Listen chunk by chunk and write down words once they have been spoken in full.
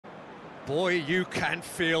Boy, you can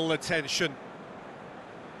feel the tension.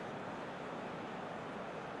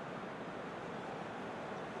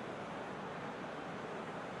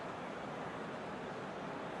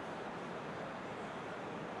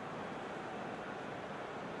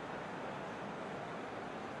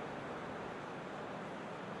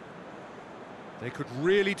 They could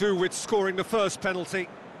really do with scoring the first penalty.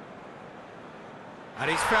 And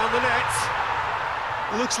he's found the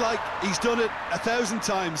net. Looks like he's done it 1,000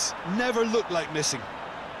 times. Never looked like missing.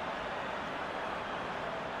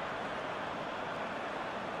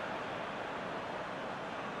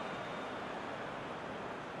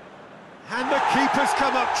 And the keeper's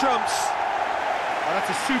come up trumps. Oh, that's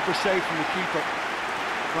a super save from the keeper.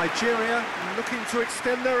 Nigeria looking to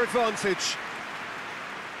extend their advantage.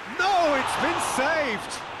 No, it's been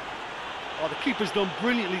saved! Oh, the keeper's done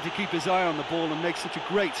brilliantly to keep his eye on the ball and make such a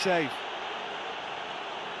great save.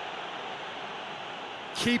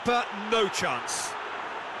 Keeper, no chance.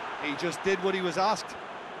 He just did what he was asked.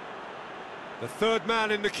 The third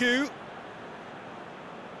man in the queue.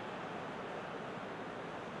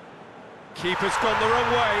 Keeper's gone the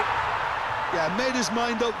wrong way. Yeah, made his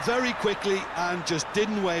mind up very quickly and just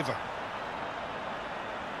didn't waver.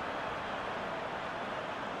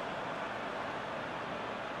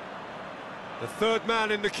 The third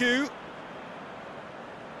man in the queue.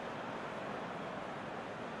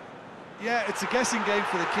 Yeah, it's a guessing game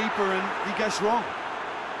for the keeper and he guessed wrong.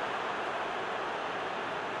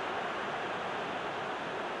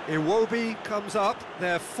 Iwobi comes up,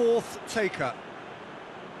 their fourth taker.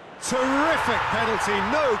 Terrific penalty,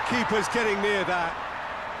 no keeper's getting near that.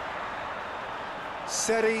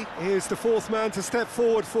 Seri is the fourth man to step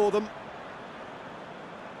forward for them.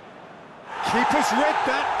 Keeper's read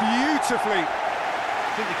that beautifully.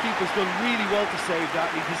 I think the keeper's done really well to save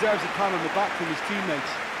that. He deserves a pat on the back from his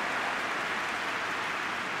teammates.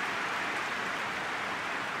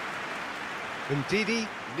 Ndidi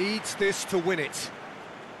needs this to win it.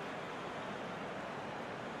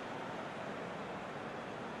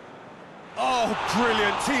 Oh,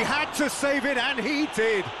 brilliant. He had to save it, and he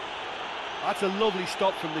did. That's a lovely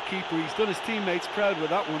stop from the keeper. He's done his teammates proud with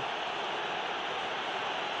that one.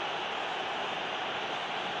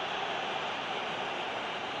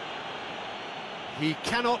 He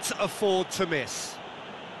cannot afford to miss.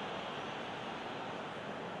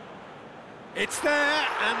 It's there,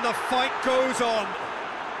 and the fight goes on.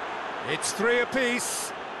 It's three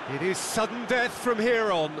apiece. It is sudden death from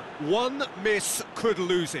here on. One miss could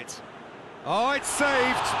lose it. Oh, it's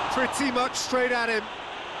saved. Pretty much straight at him.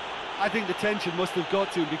 I think the tension must have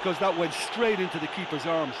got to him because that went straight into the keeper's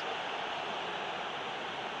arms.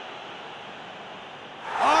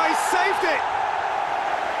 Oh, he saved it!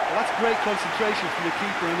 Well, that's great concentration from the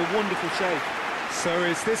keeper and a wonderful save. So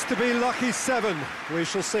is this to be lucky 7? We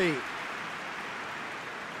shall see.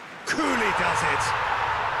 Cooley does it.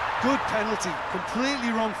 Good penalty,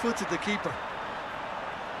 completely wrong-footed the keeper.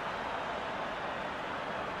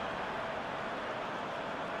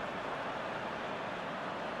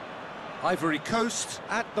 Ivory Coast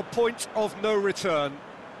at the point of no return.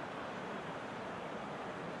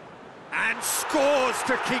 And scores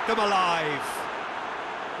to keep them alive.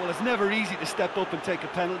 Well, it's never easy to step up and take a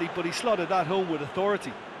penalty, but he slotted that home with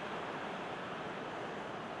authority.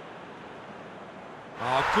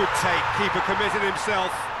 Oh, good take. Keeper committed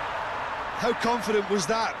himself. How confident was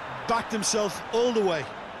that? Backed himself all the way.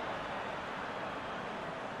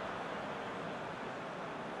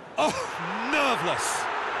 Oh, nerveless.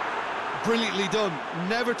 Brilliantly done.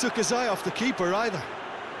 Never took his eye off the keeper either.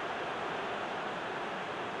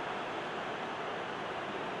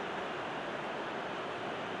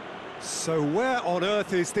 So where on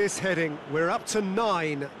earth is this heading? We're up to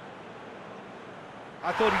 9.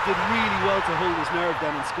 I thought he did really well to hold his nerve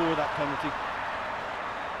then and score that penalty.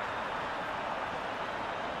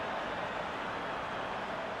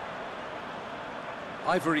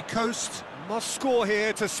 Ivory Coast must score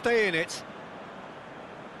here to stay in it.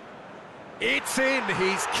 It's in,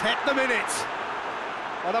 he's kept them in it.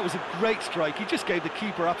 Oh, that was a great strike. He just gave the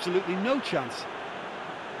keeper absolutely no chance.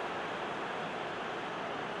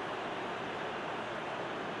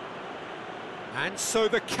 And so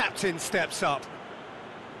the captain steps up.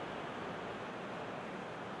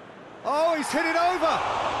 Oh, he's hit it over!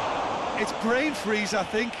 It's brain freeze, I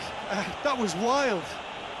think. That was wild.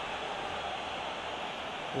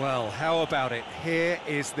 Well, how about it? Here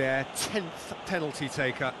is their 10th penalty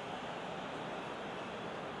taker.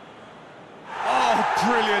 Oh,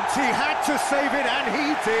 brilliant! He had to save it, and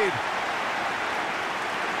he did!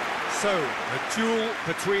 So, a duel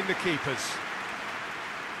between the keepers.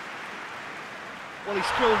 Well, he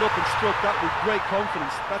strolled up and struck that with great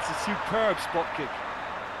confidence. That's a superb spot kick.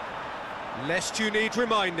 Lest you need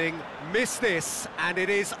reminding, miss this and it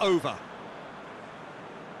is over.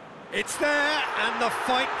 It's there and the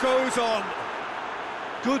fight goes on.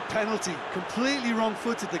 Good penalty, completely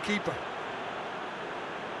wrong-footed the keeper.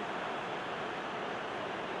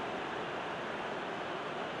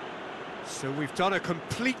 So we've done a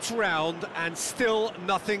complete round and still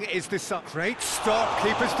nothing is decided. Great stop,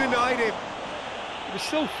 keeper's denied him. He was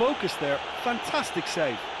so focused there. Fantastic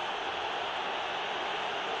save.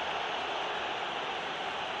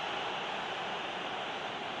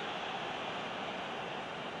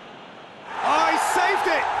 Oh, he saved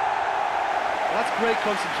it! That's great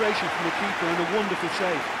concentration from the keeper and a wonderful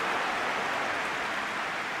save.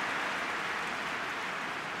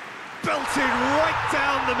 Belted right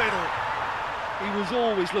down the middle. He was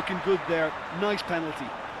always looking good there. Nice penalty.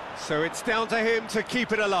 So it's down to him to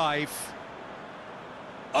keep it alive.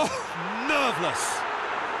 Oh, nerveless.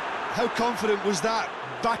 How confident was that?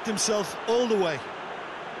 Backed himself all the way.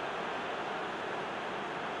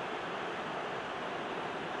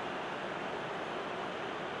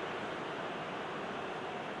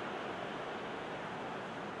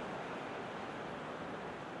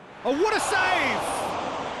 Oh, what a save!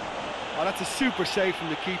 Oh, that's a super save from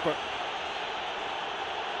the keeper.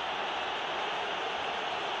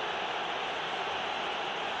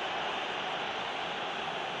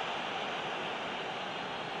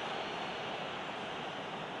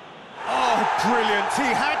 Oh, brilliant.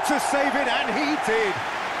 He had to save it, and he did.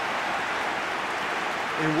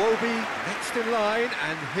 Iwobi next in line,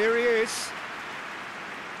 and here he is.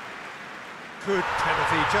 Good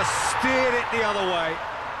penalty, just steered it the other way.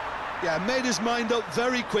 Yeah, made his mind up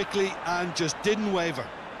very quickly and just didn't waver.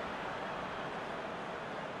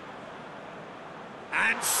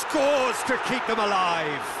 And scores to keep them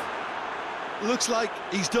alive. Looks like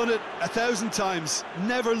he's done it 1,000 times.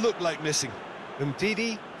 Never looked like missing. And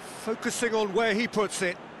Didi focusing on where he puts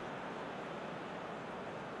it.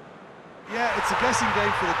 Yeah, it's a guessing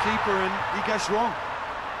game for the keeper and he guessed wrong.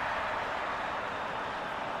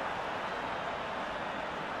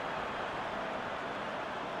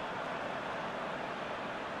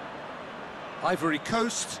 Ivory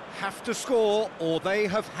Coast have to score or they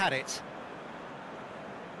have had it.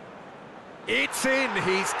 It's in,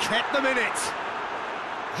 he's kept them in it.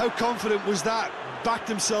 How confident was that? Backed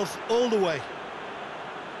himself all the way.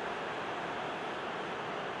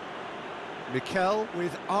 Mikel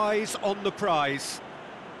with eyes on the prize.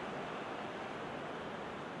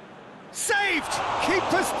 Saved!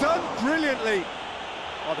 Keeper's done brilliantly.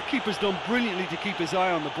 Oh, the keeper's done brilliantly to keep his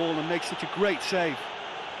eye on the ball and make such a great save.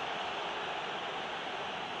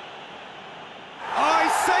 Oh, he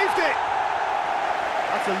saved it!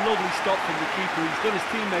 That's a lovely stop from the keeper. He's done his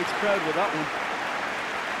teammates proud with that one.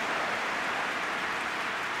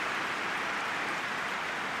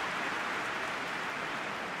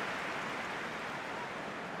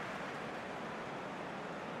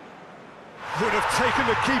 Would have taken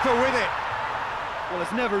the keeper with it. Well,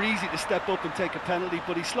 it's never easy to step up and take a penalty,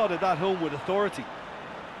 but he slotted that home with authority.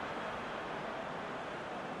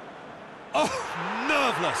 Oh,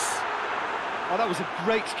 nerveless. Oh, that was a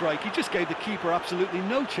great strike. He just gave the keeper absolutely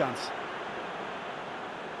no chance.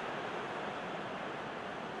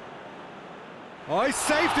 Oh, he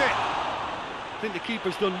saved it. I think the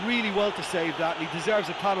keeper's done really well to save that, and he deserves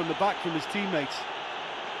a pat on the back from his teammates.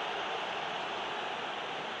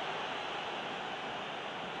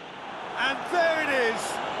 And there it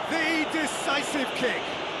is, the decisive kick.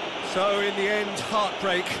 So in the end,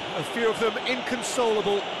 heartbreak, a few of them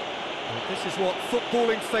inconsolable. Well, this is what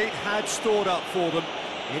footballing fate had stored up for them.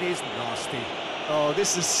 It is nasty. Oh,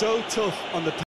 this is so tough on the